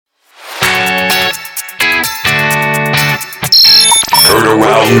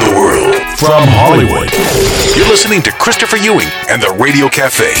around the world. From Hollywood, you're listening to Christopher Ewing and the Radio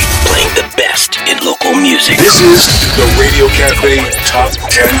Cafe, playing the best in local music. This is the Radio Cafe Top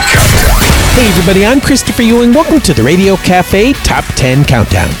 10 Countdown. Hey everybody, I'm Christopher Ewing. Welcome to the Radio Cafe Top 10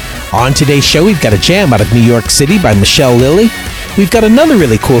 Countdown. On today's show, we've got a jam out of New York City by Michelle Lilly. We've got another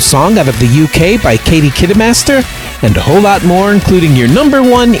really cool song out of the UK by Katie Kiddermaster, and a whole lot more, including your number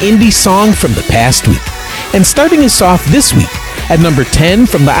one indie song from the past week. And starting us off this week, at number 10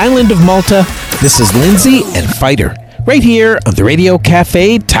 from the island of Malta, this is Lindsay and Fighter, right here on the Radio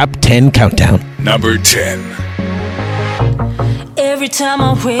Cafe Top 10 Countdown. Number 10. Every time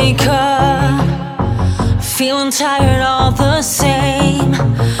I wake up, feeling tired all the same.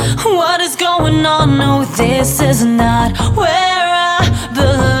 What is going on? No, this is not where I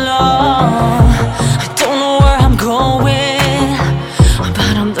belong. I don't know where I'm going,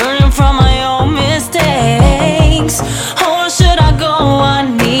 but I'm learning from my own mistakes. Or should I go? I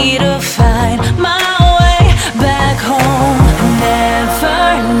need to find my way back home.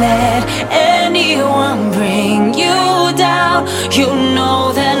 Never let anyone bring you down. You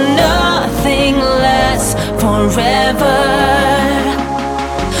know that nothing lasts forever.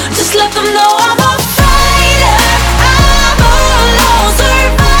 Just let them know I'm a fighter, I'm a lone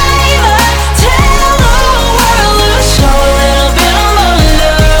survivor. Tell the world to show a little bit of my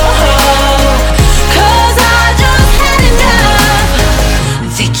love, 'cause I just had enough.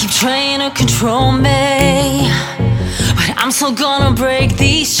 They keep trying to control me, but I'm still gonna break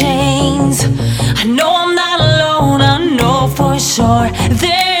these chains. I know I'm not alone, I know for sure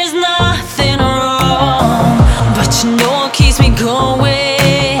there's nothing wrong, but you know what keeps me going?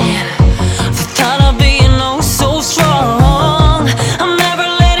 The thought of being oh so strong. I'm never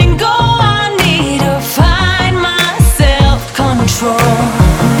letting go, I need to find my self-control.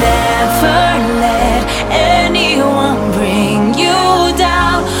 Never let anyone bring you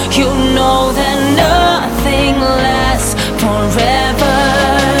down. You know that nothing lasts forever.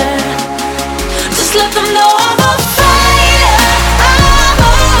 Just let them know I'm a fighter, I'm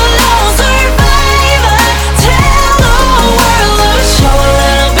a lone survivor. Tell the world to show a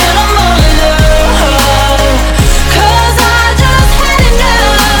little bit of my love, 'cause I just had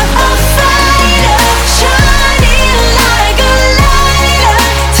enough. A fighter, shining like a lighter.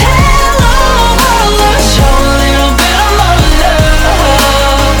 Tell the world to show a little bit of my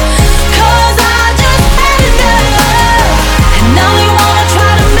love, 'cause I just had enough. And now they wanna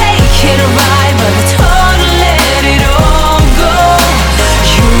try to make it right, but it's hard to let it all go.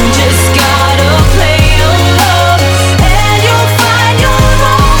 You just gotta play along, and you'll find your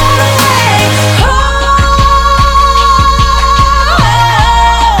own way home.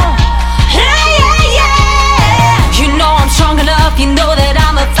 Yeah, yeah, yeah. You know I'm strong enough, you know that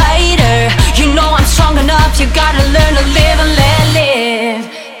I'm a fighter. You know I'm strong enough, you gotta learn to live and let live.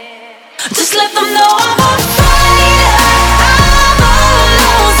 Just let them know I'm a fighter, I'm a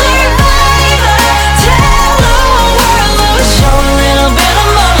lone survivor. Tell the world to show a little bit of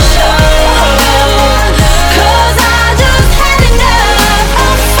my love, 'cause I just had enough. A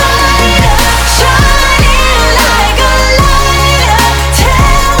fighter, shining like a lighter.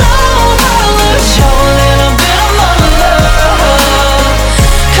 Tell the world to show a little bit of my love,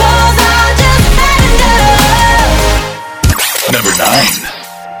 'cause I just had enough. Number 9.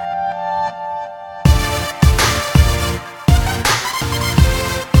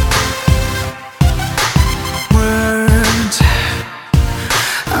 Words,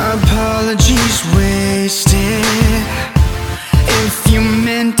 apologies wasted. If you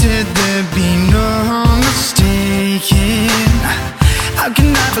meant it, there'd be no mistaking. How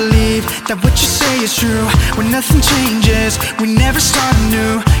can I believe that what you say is true? When nothing changes, we never start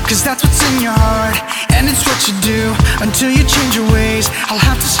anew. 'Cause that's what's in your heart, and it's what you do. Until you change your ways, I'll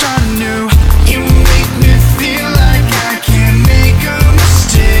have to start anew. You make me feel like I can't make a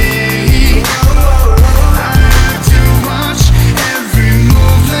mistake. I have to watch every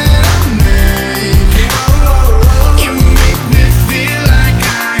move that I make. You make me feel like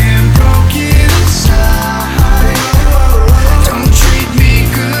I am broken inside. Don't treat me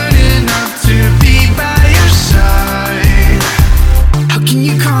good enough to be by your side. How can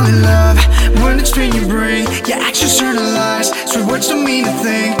you call it love when it's pain you bring? Your actions turn to lies, sweet words don't mean a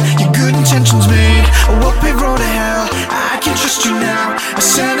thing. Your good intentions made a well-paved road to hell. I can trust you now, I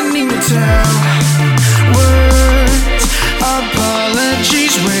said I need to tell. Words,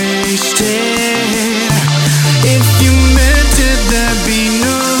 apologies wasted. If you meant it, there'd be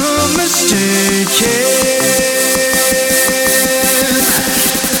no mistake.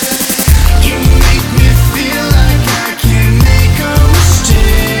 You make me feel like I can't make a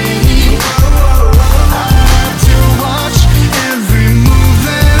mistake. I have to watch every move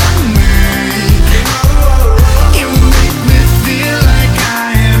that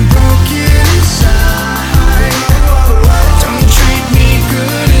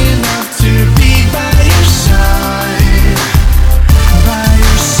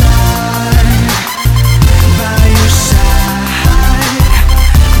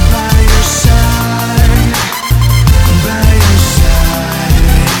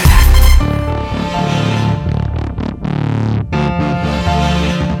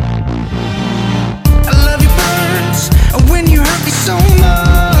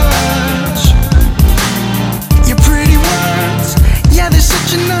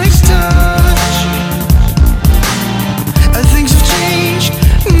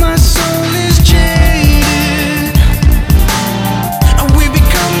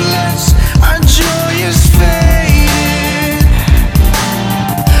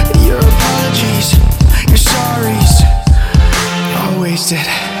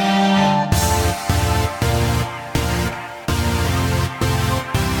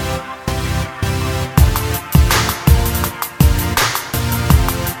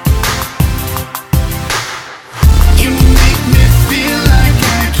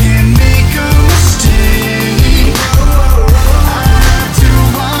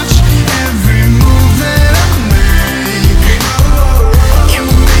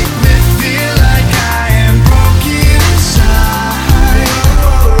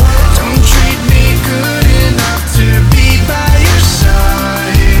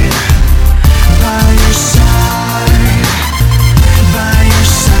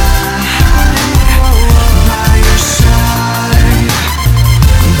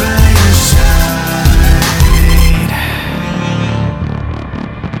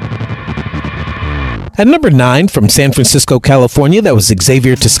At number 9, from San Francisco, California, that was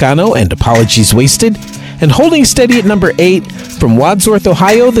Xavier Toscano and Apologies Wasted. And holding steady at number 8, from Wadsworth,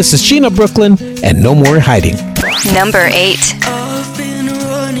 Ohio, this is Sheena Brooklyn and No More Hiding. Number 8. I've been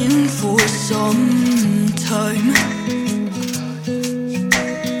running for some time.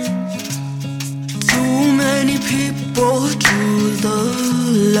 Too many people drew the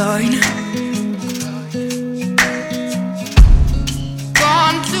line.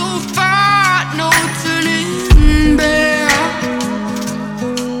 Gone too far, no turning back.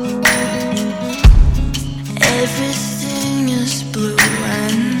 Everything is blue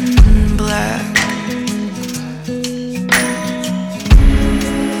and black.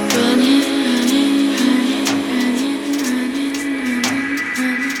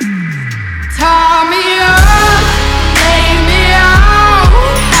 Tie me up, lay me out.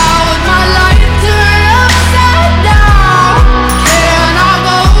 How would my life turn upside down? Can I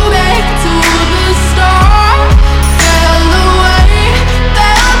go back to the start? Fell away,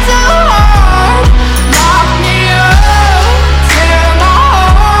 fell too hard. Lock me up, tear my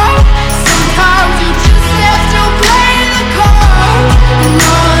heart. Sometimes you just have to play the card and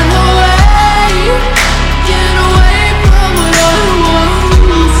run away. Get away from what I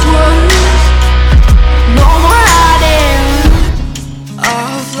once was. No more hiding.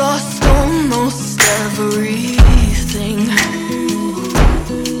 I've lost almost everything.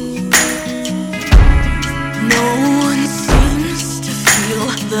 No one seems to feel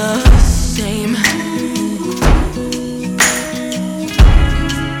the same.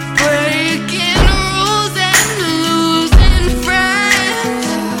 Breaking rules and losing friends.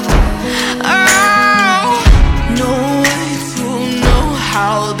 Oh, no way to know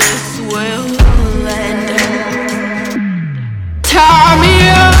how this will end. Tie me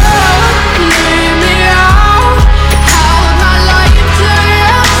up, lay me out. How would my life turn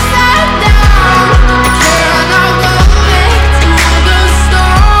upside down? Can I go back to the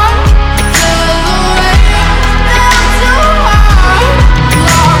start? Fell away, fell too hard.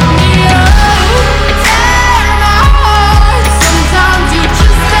 Lock me up, tear my heart. Sometimes you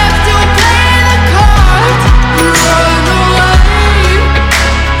just have to play the cards. Run away,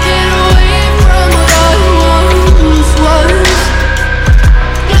 get away from what I once was.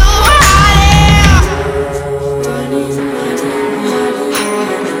 No more hiding.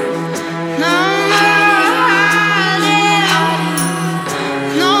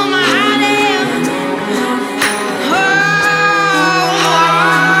 No more hiding. No more hiding. Oh,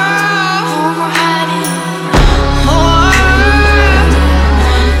 no more hiding.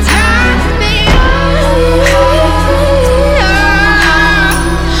 Tie me up,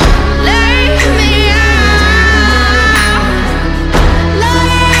 lay me out.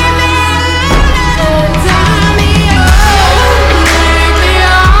 Tie me up, lay me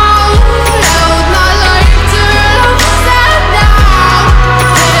out. Held my life turned upside down.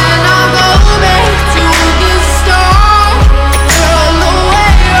 Can I go back to the start? Fell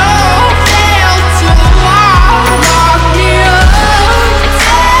away, oh, fell too hard. Lock me up,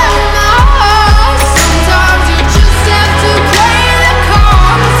 tear my heart. Sometimes you just have to play the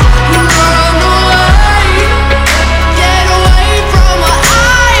cards. Run away, get away from what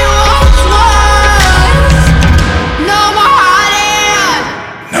I once was. No more hiding.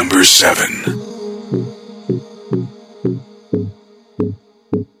 Number 7.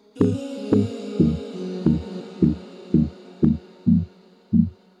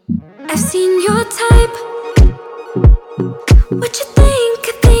 I've seen your type. What you think?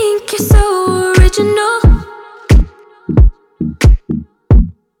 I think you're so original.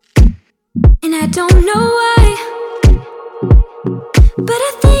 And I don't know why, but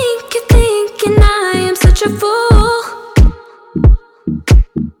I think you're thinking I am such a fool.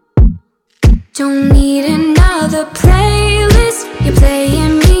 Don't need another playlist. You're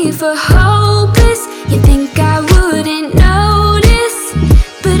playing me for hopeless. You think I wouldn't notice,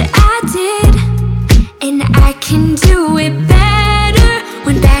 but I did. And I can do it better.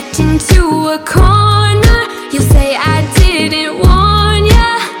 When backed into a corner, you'll say I didn't warn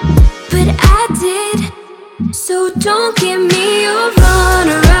ya, but I did. So don't give me a run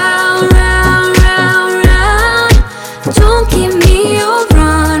around, round, round, round. Don't give me a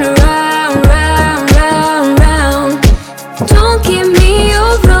run around, round, round, round. Don't give me a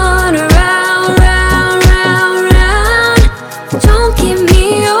run around, round, round, round. Don't give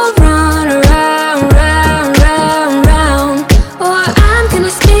me a run around, round, round, round. Or I'm gonna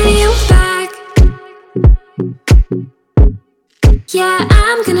spin you back. Yeah,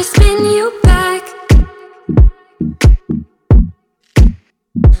 I'm gonna spin you back.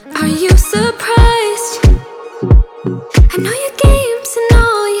 Are you surprised? I know your games and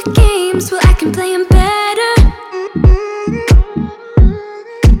all your games. Well, I can play them better.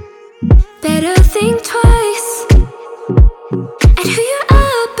 Better think twice at who you're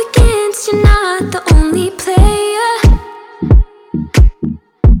up against. You're not the only player.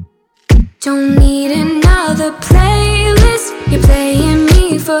 Don't need another playlist. You're playing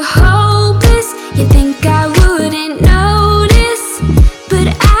me for hopeless. You think I wouldn't notice, but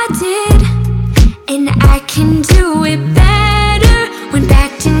I did, and I can do it better. When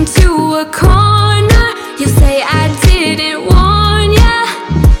backed into a corner, you say I didn't warn ya,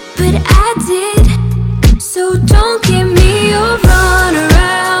 but I did. So don't give me a run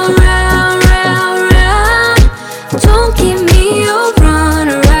around, round, round, round. Don't give me a run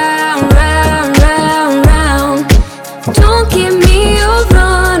around, round, round, round. Don't give me a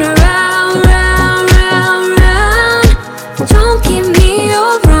run around, round, round, round. Don't give me a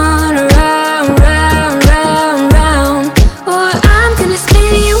run around, round, round, round. Or I'm gonna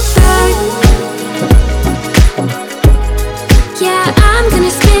spin you back. Yeah, I'm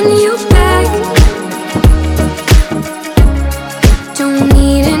gonna spin you back. Don't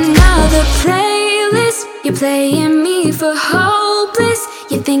need another playlist. You're playing me for hopeless.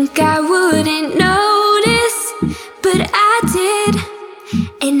 You think I wouldn't notice, but I did,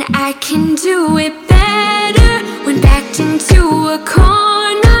 and I can do it better. When backed into a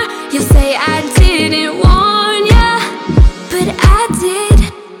corner, you say I didn't warn ya, but I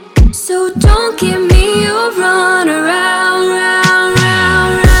did. So don't give me a run around, round,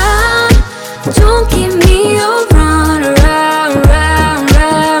 round, round. Don't give me a run around, round,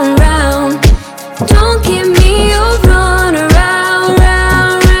 round, round. Don't give me a run around,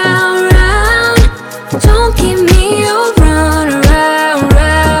 round, round, round. Don't give me a run around,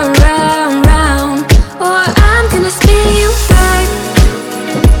 round, round, round. Or I'm gonna spin you back.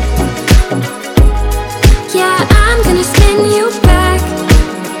 Yeah, I'm gonna spin you back.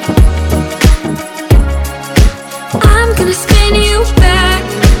 I'm gonna spin you back.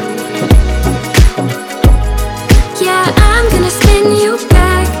 Yeah, I'm gonna spin you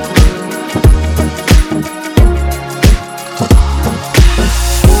back.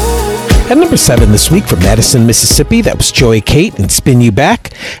 At number 7 this week from Madison, Mississippi, that was Joy Kate and Spin You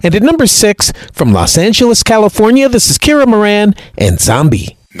Back. And at number 6 from Los Angeles, California, this is Kira Moran and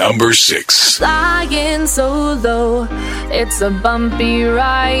Zombie. Number 6. Flying so low, it's a bumpy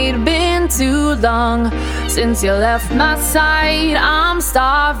ride. Been too long since you left my side. I'm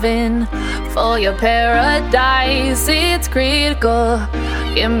starving for your paradise. It's critical,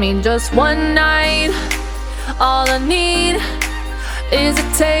 give me just one night. All I need is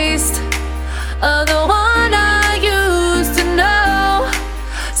a taste of the one I used to know.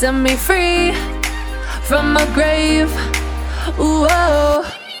 Set me free from my grave. Ooh, oh.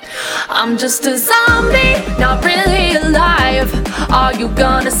 I'm just a zombie, not really alive. Are you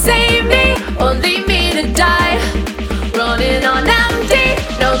gonna save me or leave me to die? Running on empty,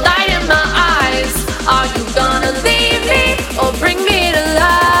 no light in my eyes. Are you gonna leave me or bring me to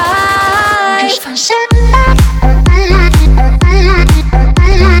life?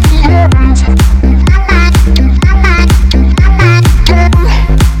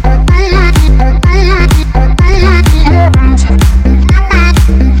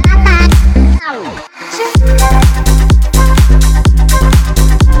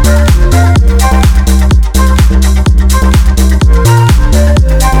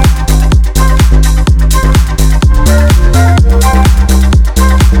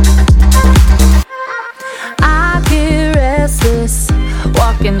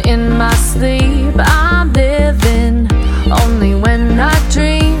 In my sleep, I'm living only when I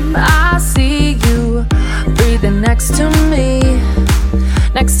dream. I see you breathing next to me,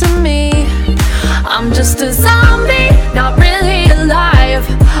 next to me. I'm just a zombie, not really alive.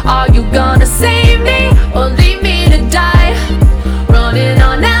 Are you gonna save me or leave me to die? Running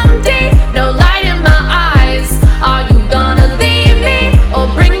on empty, no light in my eyes. Are you gonna leave me or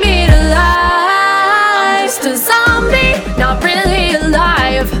bring me to life? I'm just a zombie, not really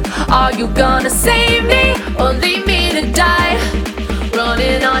alive. Are you gonna save me or leave me to die?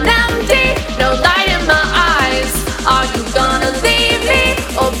 Running on empty, no light in my eyes. Are you gonna leave me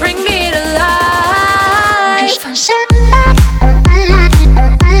or bring me to life?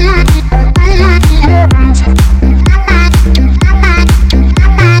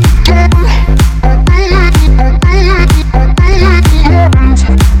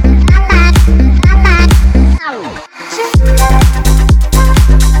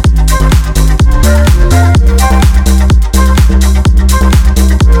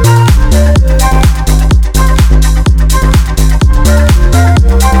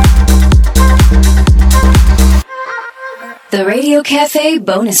 The Radio Cafe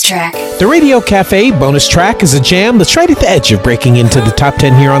bonus track. The Radio Cafe bonus track is a jam that's right at the edge of breaking into the top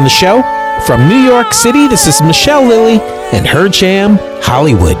 10 here on the show. From New York City, this is Michelle Lilly and her jam,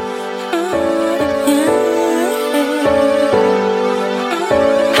 Hollywood.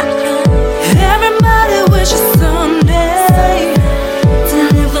 Everybody wishes someday to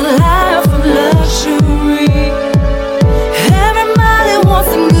live a life of luxury. Everybody wants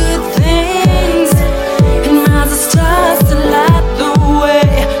some good things and miles of stars to light the way.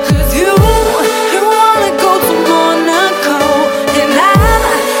 'Cause you wanna go to Monaco, and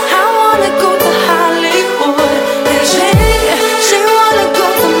I wanna go to Hollywood, and she wanna go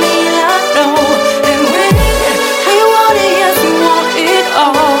to Milano, and we want it, yes, we want it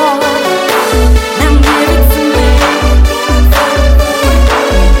all. Now give it to me,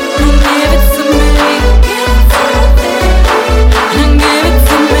 now give it to me, now give it to me, now give it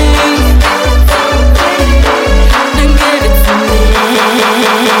to me.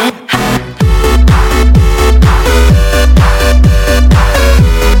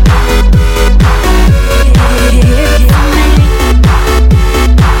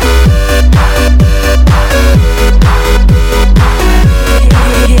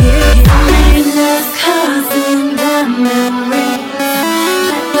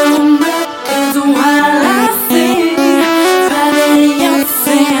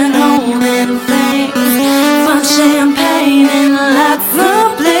 Champagne and lots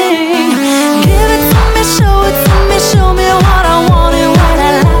of bling. Give it to me, show it to me, show me what I want and what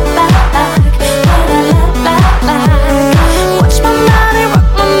I like, what I like. Watch my body, rock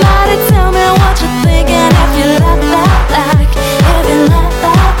my body, tell me what you're thinking. If you like, if you like.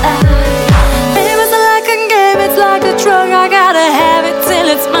 Baby, it's like a game, it's like a drug. I gotta have it till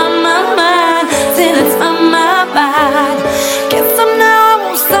it's my mind, till it's my mind. Can't stop now, I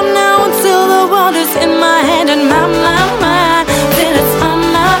won't stop now until the world is in my hand and my mind, till it's my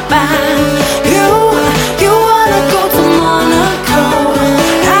mind. You wanna go to Monaco,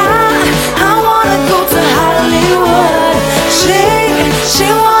 I wanna go to Hollywood. She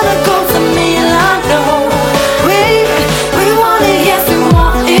wanna go to Milano. We want it, yes, we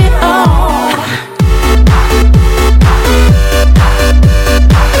want it all.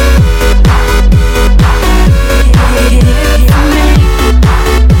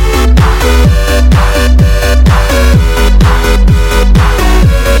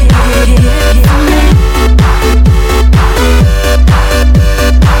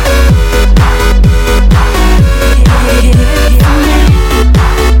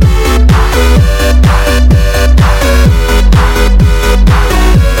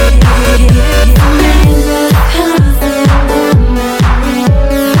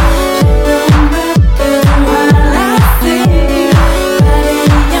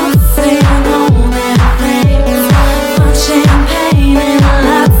 Champagne and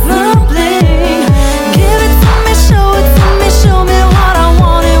lots of bling. Give it to me, show it to me, show me what I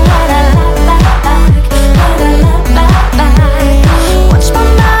want and what I like, what I like. Watch my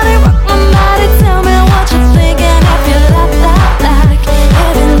body, rock my body, tell me what you're thinking. If you like,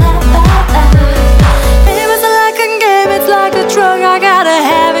 if you like. Baby, it's like a game, it's like a drug. I gotta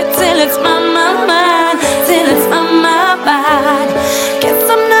have it till it's my mind, till it's my mind. Can't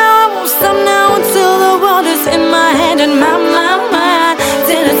stop now, I won't stop now until the world is in my hand and my mind,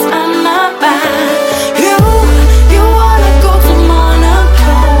 till it's my mind. You wanna go to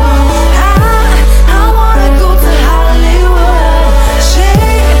Monaco, I wanna go to Hollywood.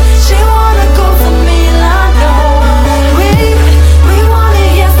 She wanna go to Milano. We want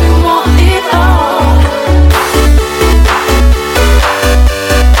it, yes, we want it all.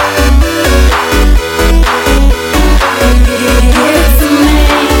 Give it to me.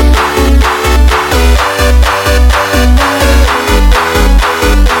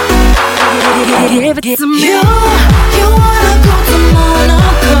 Give it to me. You wanna go to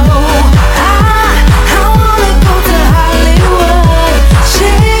Monaco, I wanna go to Hollywood.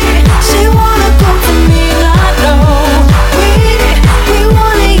 She wanna go to Milano. We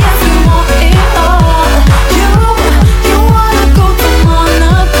want it, yes, we want it all. You wanna go to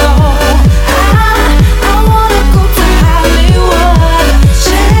Monaco, I wanna go to Hollywood.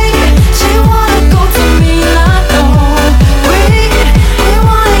 She wanna go to Milano. We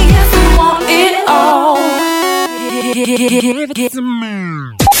want it, yes, we want it all.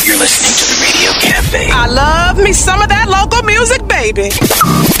 You're listening to the Radio Cafe. I love me some of that local music, baby.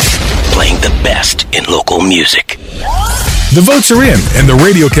 Playing the best in local music. The votes are in, and the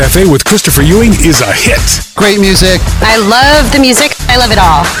Radio Cafe with Christopher Ewing is a hit. Great music. I love the music. I love it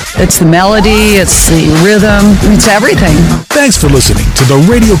all. It's the melody, it's the rhythm, it's everything. Thanks for listening to the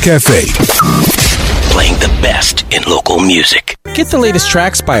Radio Cafe. Playing the best in local music. Get the latest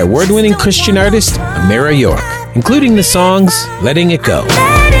tracks by award-winning Christian artist Amira York, including the songs Letting It Go.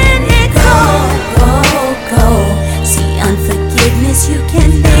 Letting it go, go, go. See, unforgiveness, you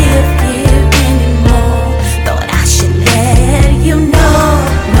can't live here anymore. Thought I should let you know,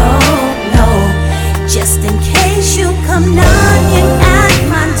 no, no. Just in case you come knocking at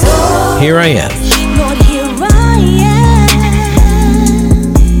my door. Here I Am. Lord, here I am.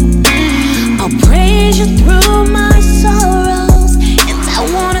 I'll praise you through my sorrows, and I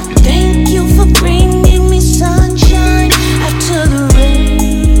wanna thank you for bringing me sunshine after the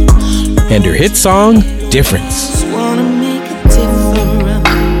rain. And her hit song, Difference. Just wanna make a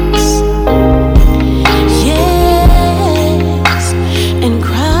difference. Yes, and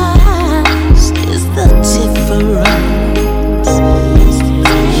Christ is the difference.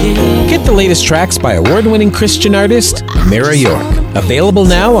 Yeah. Get the latest tracks by award-winning Christian artist Amira York. Available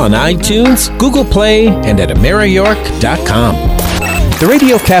now on iTunes, Google Play, and at AmiraYork.com. The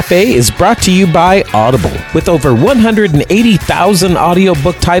Radio Cafe is brought to you by Audible. With over 180,000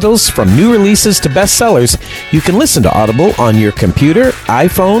 audiobook titles from new releases to bestsellers, you can listen to Audible on your computer,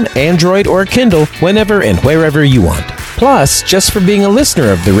 iPhone, Android, or Kindle whenever and wherever you want. Plus, just for being a listener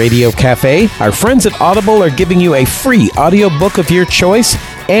of the Radio Cafe, our friends at Audible are giving you a free audiobook of your choice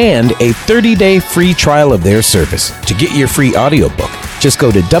and a 30-day free trial of their service. To get your free audiobook, just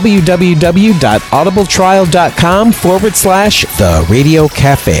go to www.audibletrial.com/The Radio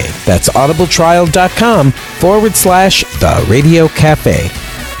Cafe. That's audibletrial.com/The Radio Cafe.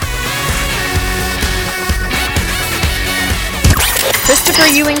 Christopher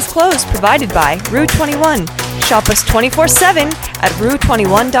Ewing's clothes provided by Rue 21. Shop us 24/7 at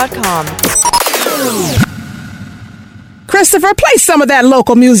Rue21.com. Christopher, play some of that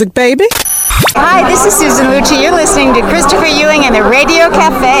local music, baby. Hi, this is Susan Lucci. You're listening to Christopher Ewing and the Radio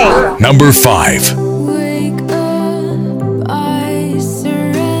Cafe. Number 5. Wake up, I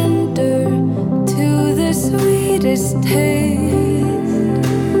surrender to the sweetest taste.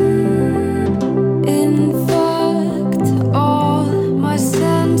 In fact, all my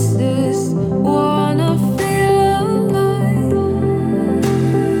senses wanna feel alive.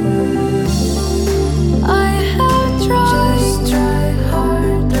 I have tried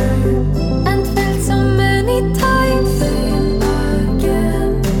harder and failed so many times.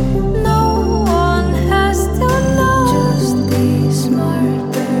 Again, no one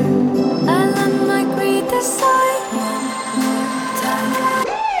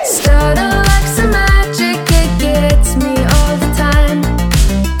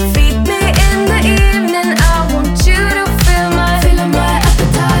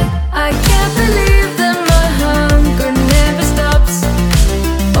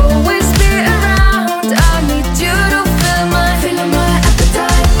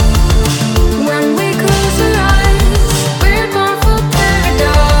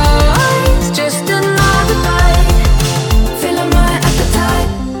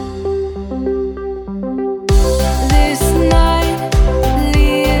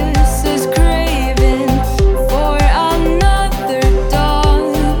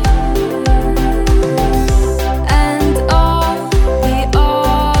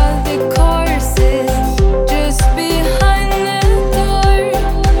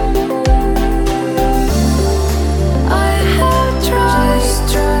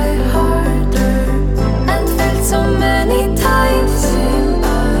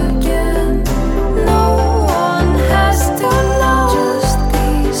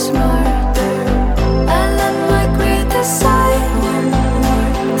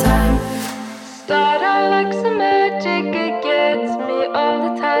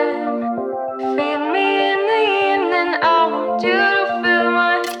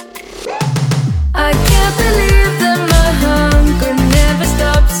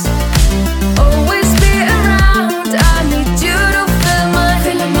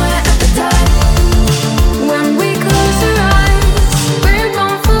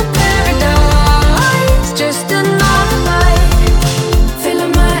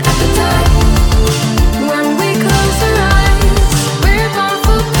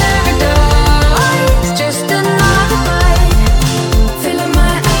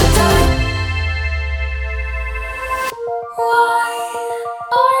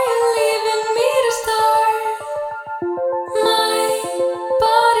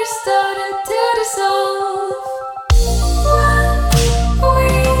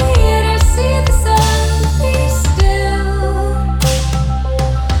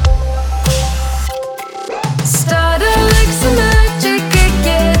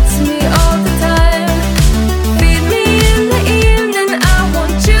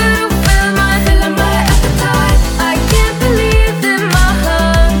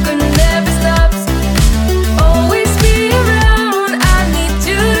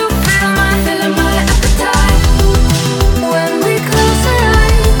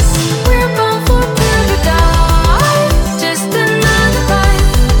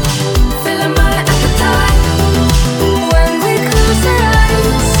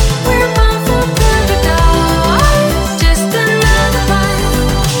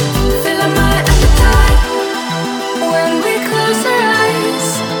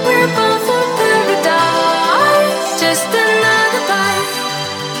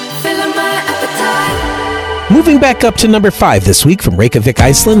Moving back up to number 5 this week from Reykjavik,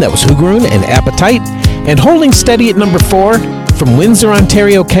 Iceland, that was Hugrún and Appetite. And holding steady at number 4 from Windsor,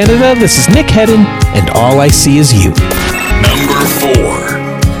 Ontario, Canada, this is Nick Hedden and All I See Is You. Number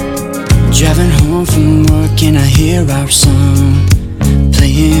 4. Driving home from work and I hear our song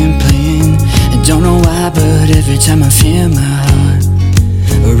playing. I don't know why, but every time I feel my heart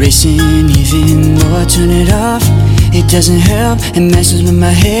racing, even though I turn it off, it doesn't help. It messes with my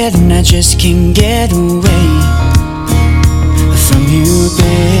head and I just can't get away from you,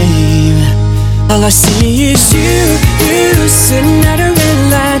 babe. All I see is you sitting at a red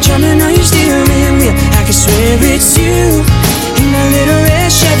light, drumming on your steering wheel. I can swear it's you in a little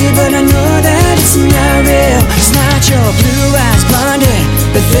red Chevy, but I know that it's not real. It's not your blue eyes blinded,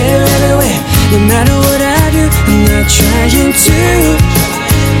 but they're everywhere. No matter what I do, I'm not trying to,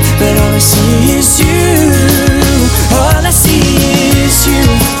 but all I see is you. All I see is you.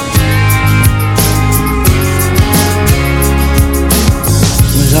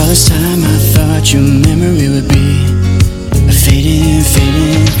 With all this time I thought your memory would be fading,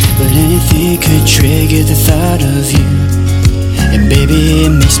 but anything could trigger the thought of you. And baby,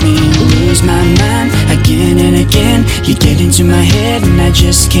 it makes me lose my mind again and again. You get into my head and I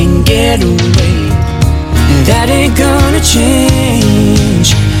just can't get away. And that ain't gonna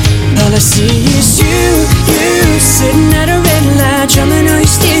change. All I see is you sitting at a red light, drumming on your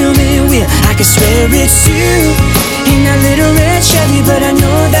steering wheel. I can swear it's you in that little red Chevy, but I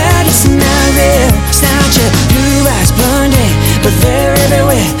know that it's not real. It's not your blue eyes blinding, but they're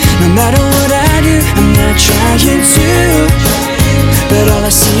everywhere. No matter what I do, I'm not trying to, but all I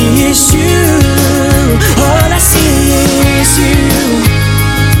see is you. All I see is you.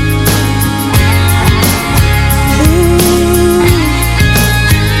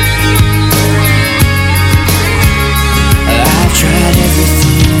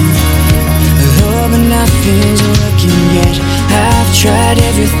 Nothing's working yet. I've tried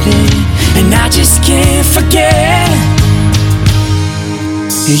everything and I just can't forget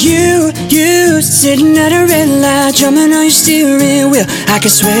you sitting at a red light, drumming on your steering wheel. I can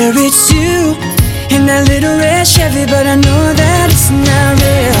swear it's you in that little red Chevy, but I know that it's not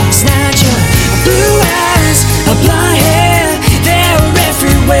real. It's not your blue eyes or blonde hair, they're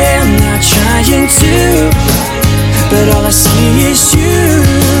everywhere. I'm not trying to, but all I see is you.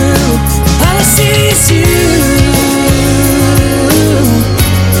 All I see is you.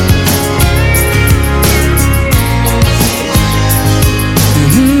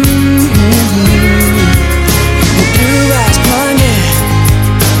 The blue eyes blinded,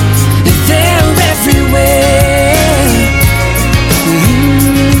 they're everywhere.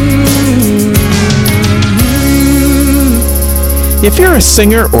 If you're a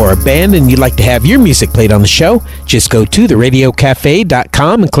singer or a band and you'd like to have your music played on the show, just go to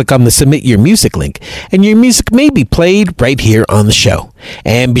theradiocafe.com and click on the Submit Your Music link, and your music may be played right here on the show.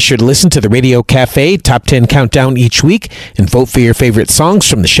 And be sure to listen to the Radio Cafe Top 10 Countdown each week and vote for your favorite songs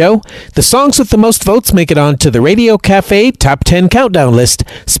from the show. The songs with the most votes make it on to the Radio Cafe Top 10 Countdown list,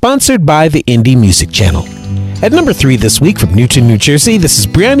 sponsored by the Indie Music Channel. At number 3 this week from Newton, New Jersey, this is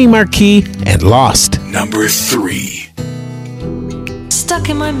Brianni Marquis and Lost. Number 3. Stuck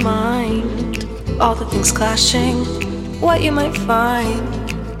in my mind, all the things clashing, what you might find,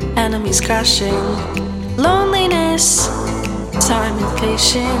 enemies crashing, loneliness, time and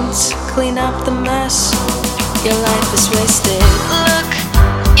patience, clean up the mess, your life is wasted. Look,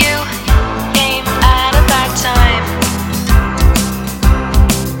 you came at a bad time.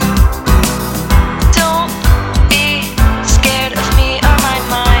 Don't be scared of me or my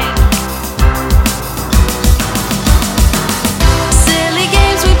mind. Silly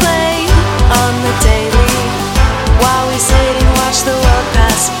games we play on the daily, while we sit and watch the world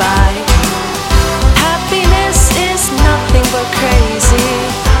pass by. Happiness is nothing but crazy.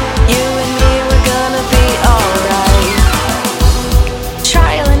 You and me, we're gonna be alright.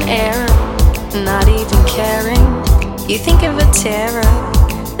 Trial and error, not even caring. You think of a terror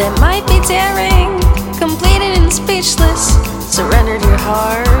that might be daring. Completed and speechless, surrendered your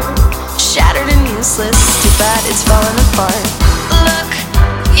heart. Shattered and useless, too bad it's falling apart. Look,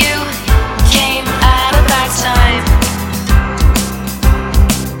 you came at a bad time.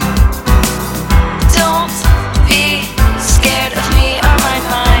 Don't be scared of me or my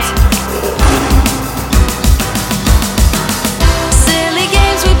mind. Silly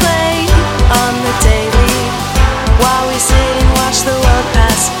games we play on the daily, while we sit and watch the world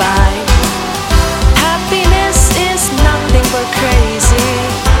pass by. Happiness is nothing but crazy.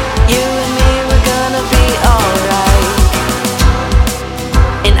 You and me, we're gonna be alright.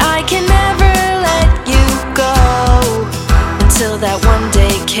 And I can never let you go until that one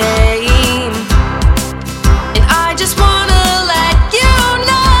day came.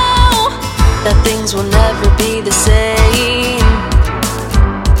 never be the same.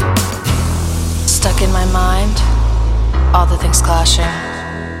 Stuck in my mind, all the things clashing.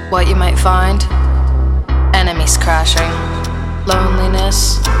 What you might find, enemies crashing.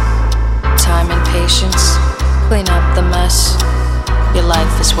 Loneliness, time and patience. Clean up the mess, your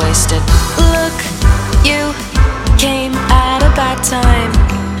life is wasted. Look, you came at a bad time.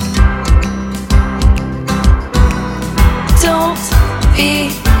 Don't be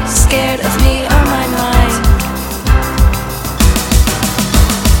scared of me or my mind.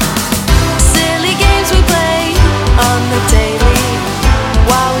 Silly games we play on the daily,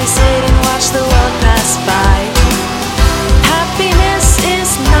 while we sit and watch the world pass by. Happiness is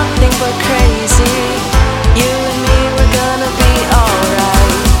nothing but crazy. You and me, we're gonna be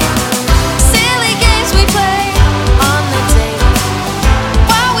alright. Silly games we play on the daily,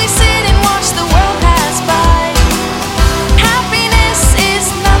 while we sit and watch the world pass by. Happiness is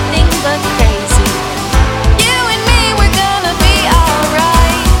nothing but crazy. You and me, we're gonna be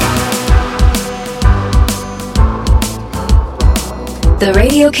alright. The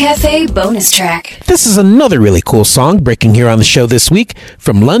Radio Cafe bonus track. This is another really cool song breaking here on the show this week.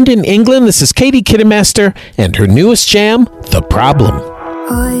 From London, England, this is Katie Kiddermaster and her newest jam, The Problem.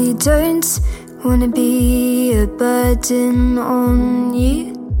 I don't wanna be a burden on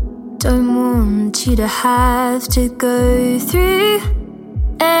you. Don't want you to have to go through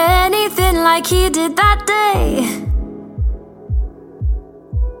anything like you did that day.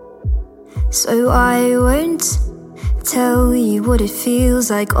 So I won't tell you what it feels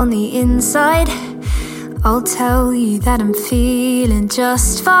like on the inside. I'll tell you that I'm feeling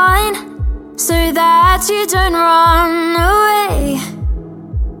just fine, so that you don't run away.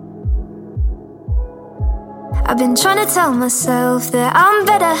 I've been trying to tell myself that I'm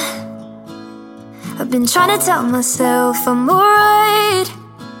better. I've been trying to tell myself I'm alright.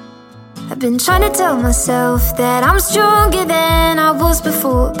 I've been trying to tell myself that I'm stronger than I was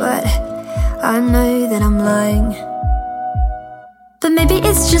before, but I know that I'm lying. But maybe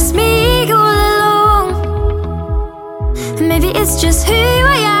it's just me all along. Maybe it's just who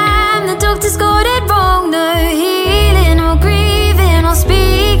I am. The doctors got it wrong. No healing or grieving or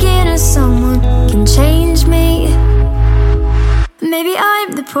speaking to someone can change me. Maybe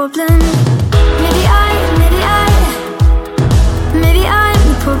I'm the problem. Maybe I'm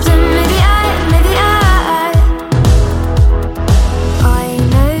the problem. I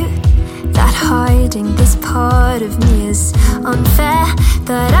know that hiding this part of me is unfair,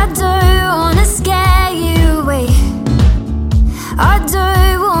 but I don't wanna scare you away. I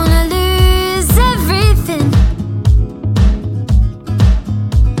don't wanna lose everything.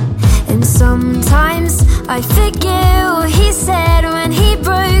 And sometimes I forget what he said when he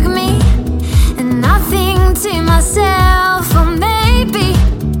broke me, and I think to myself, oh maybe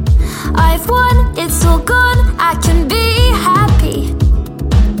I've won, it's all gone, I can be happy.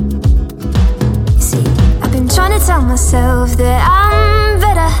 You see, I've been trying to tell myself that I'm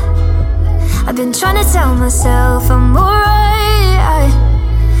better. I've been trying to tell myself I'm alright.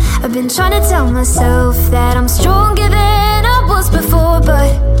 I've been trying to tell myself that I'm stronger than I was before,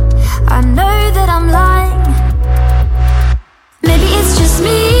 but I know that I'm lying. Maybe it's just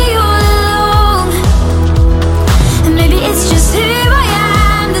me all along, and maybe it's just who I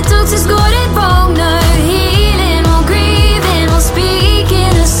am. The doctors got it wrong. No healing or grieving or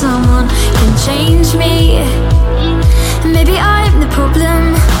speaking to someone can change me. Maybe I'm the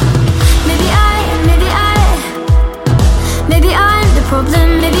problem. Maybe I'm the problem.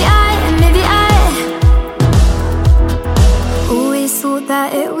 Maybe I always thought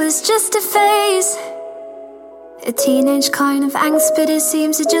that it was just a phase, a teenage kind of angst, but it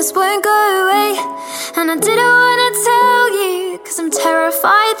seems it just won't go away. And I didn't want to tell you, 'cause I'm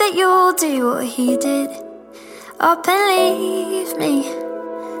terrified that you'll do what he did, up and leave me.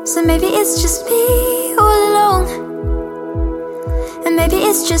 So maybe it's just me all along, and maybe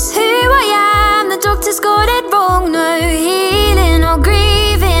it's just who I am. The doctors got it wrong. No healing or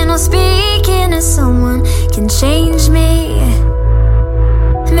grieving or speaking to someone can change me.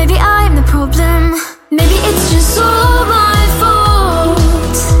 Maybe I'm the problem. Maybe it's just all my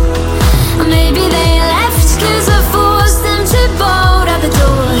fault. Or maybe they left 'cause I forced them to bolt out the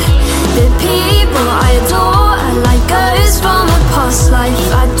door. The people I adore are like ghosts from a past life.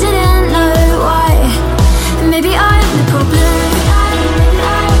 I didn't know why. Maybe I'm the problem.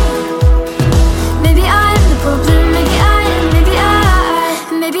 Maybe I'm the problem.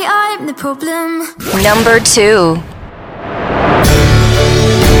 Maybe I'm the problem. Number 2.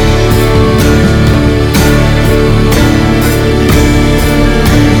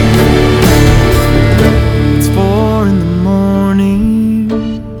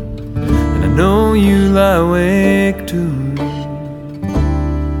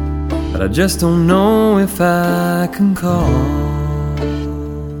 just don't know if I can call.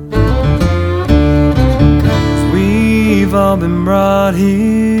 'Cause we've all been brought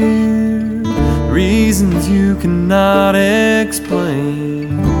here, reasons you cannot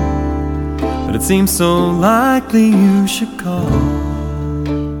explain, but it seems so likely you should call.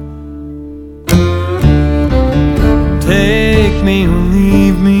 Take me or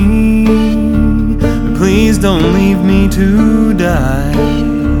leave me, but please don't leave me to die.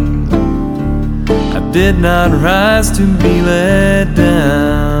 I did not rise to be let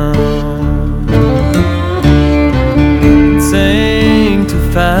down.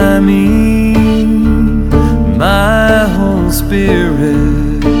 Sanctify me, my whole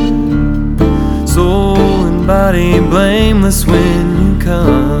spirit, soul and body blameless when you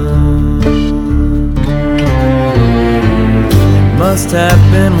come. Must have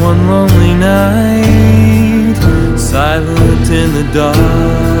been one lonely night, silent in the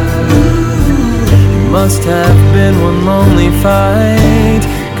dark. Must have been one lonely fight,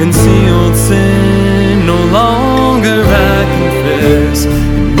 concealed sin no longer I confess.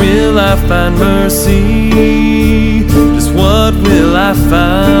 And will I find mercy? Just what will I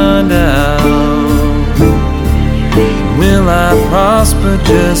find out? Will I prosper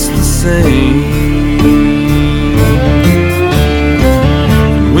just the same?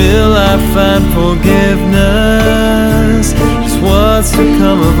 Will I find forgiveness? Just what's to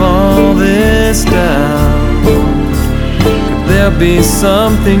come of all this doubt? Could there be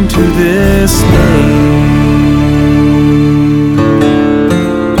something to this name?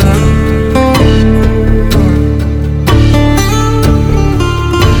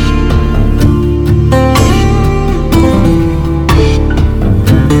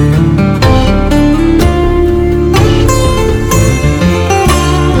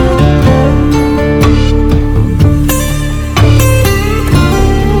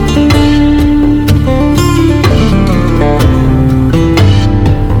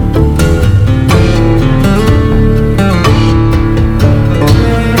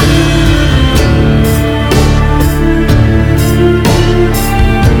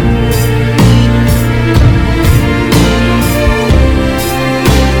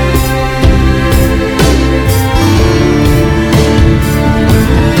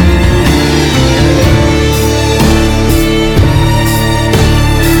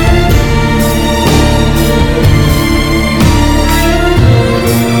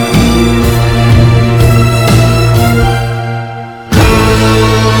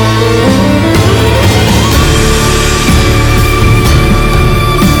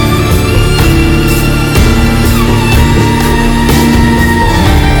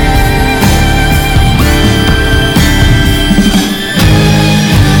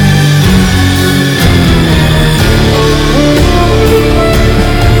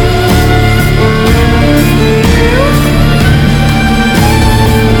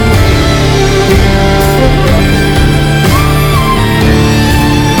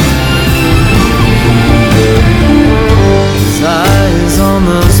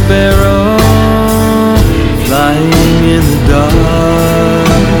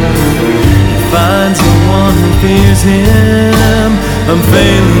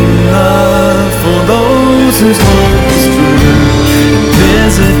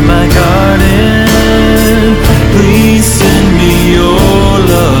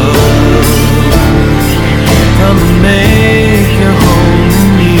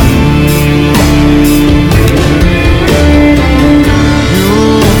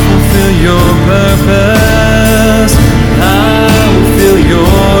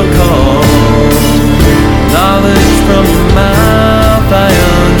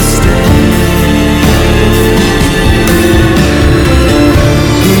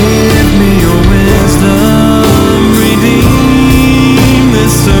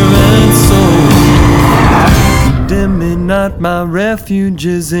 Refuge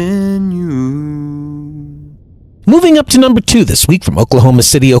is in you. Moving up to number 2 this week from Oklahoma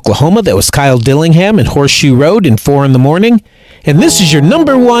City, Oklahoma, that was Kyle Dillingham and Horseshoe Road in 4 in the Morning. And this is your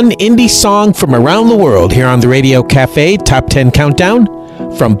number 1 indie song from around the world here on the Radio Cafe Top 10 Countdown.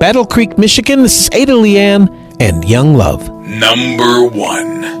 From Battle Creek, Michigan, this is Ada Leanne and Young Love. Number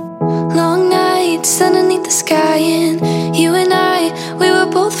 1. Long nights underneath the sky, and you and I, we were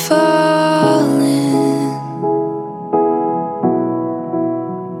both falling.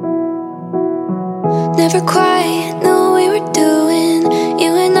 Never quite knew what we were doing.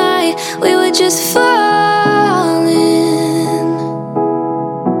 You and I, we were just falling.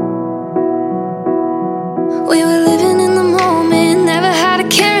 We were living in the moment, never had a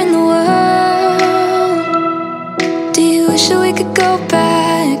care in the world. Do you wish that we could go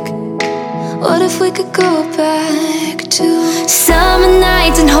back?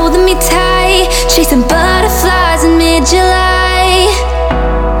 me tight, chasing butterflies in mid-July.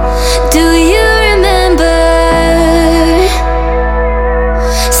 Do you remember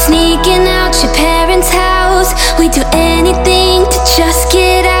sneaking out your parents' house? We'd do anything to just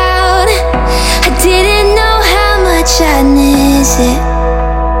get out. I didn't know how much I'd miss it.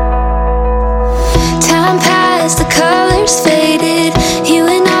 Time passed, the colors faded. You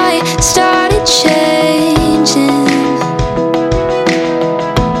and I started changing.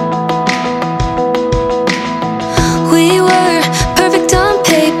 We were perfect on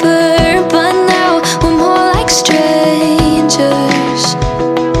paper, but now we're more like strangers.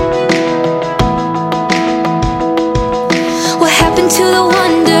 What happened to the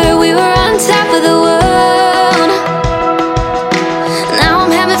wonder? We were on top of the world. Now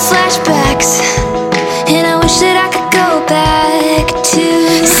I'm having flashbacks, and I wish that I could go back to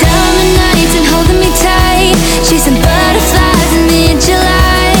summer nights and holding me tight, chasing butterflies in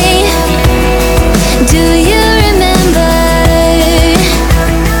mid-July. Do you remember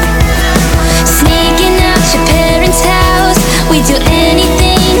sneaking out your parents' house? We'd do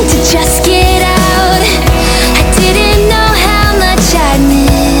anything to just get out. I didn't know how much I'd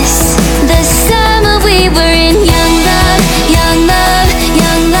miss the summer we were in. Young love, young love,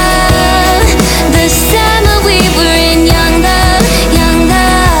 young love. The summer we were in. Young love, young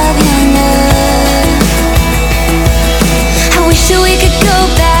love, young love. I wish that we could go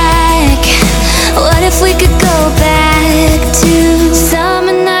back. What if we could go back to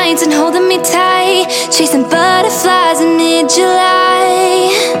summer nights and holding me tight, chasing butterflies in mid-July?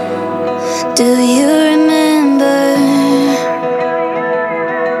 Do you remember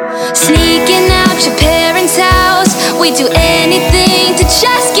sneaking out your parents' house? We'd do anything to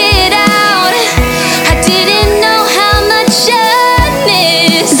just get out. I didn't know how much I'd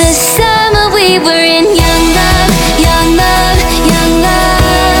miss the summer we were in. Young love, young love, young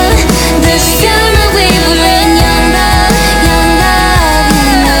love. The summer we were in. Young love, young love,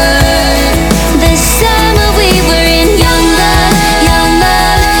 young love. The summer we were in. Young love, young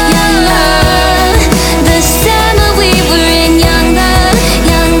love, young love. The summer we were in. Young love,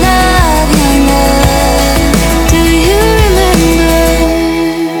 young love, young love. Do you remember?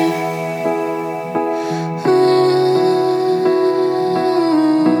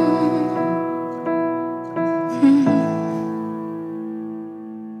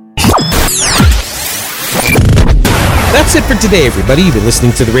 That's it for today, everybody. You've been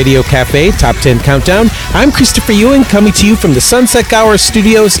listening to the Radio Cafe Top 10 Countdown. I'm Christopher Ewing, coming to you from the Sunset Gower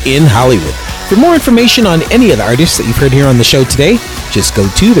Studios in Hollywood. For more information on any of the artists that you've heard here on the show today, just go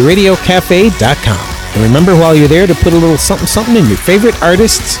to theradiocafe.com. And remember, while you're there, to put a little something in your favorite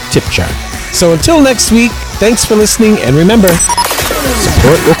artist's tip jar. So until next week, thanks for listening, and remember,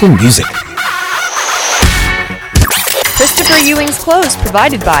 support local music. Christopher Ewing's clothes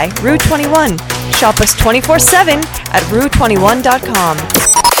provided by Rue 21. Shop us 24/7 at rue21.com.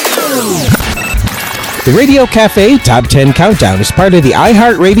 The Radio Cafe Top 10 Countdown is part of the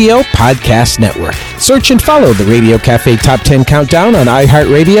iHeartRadio Podcast Network. Search and follow the Radio Cafe Top 10 Countdown on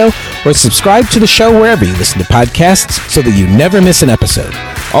iHeartRadio, or subscribe to the show wherever you listen to podcasts so that you never miss an episode.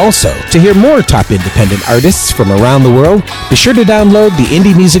 Also, to hear more top independent artists from around the world, be sure to download the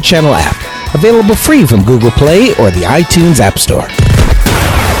Indie Music Channel app, available free from Google Play or the iTunes App Store.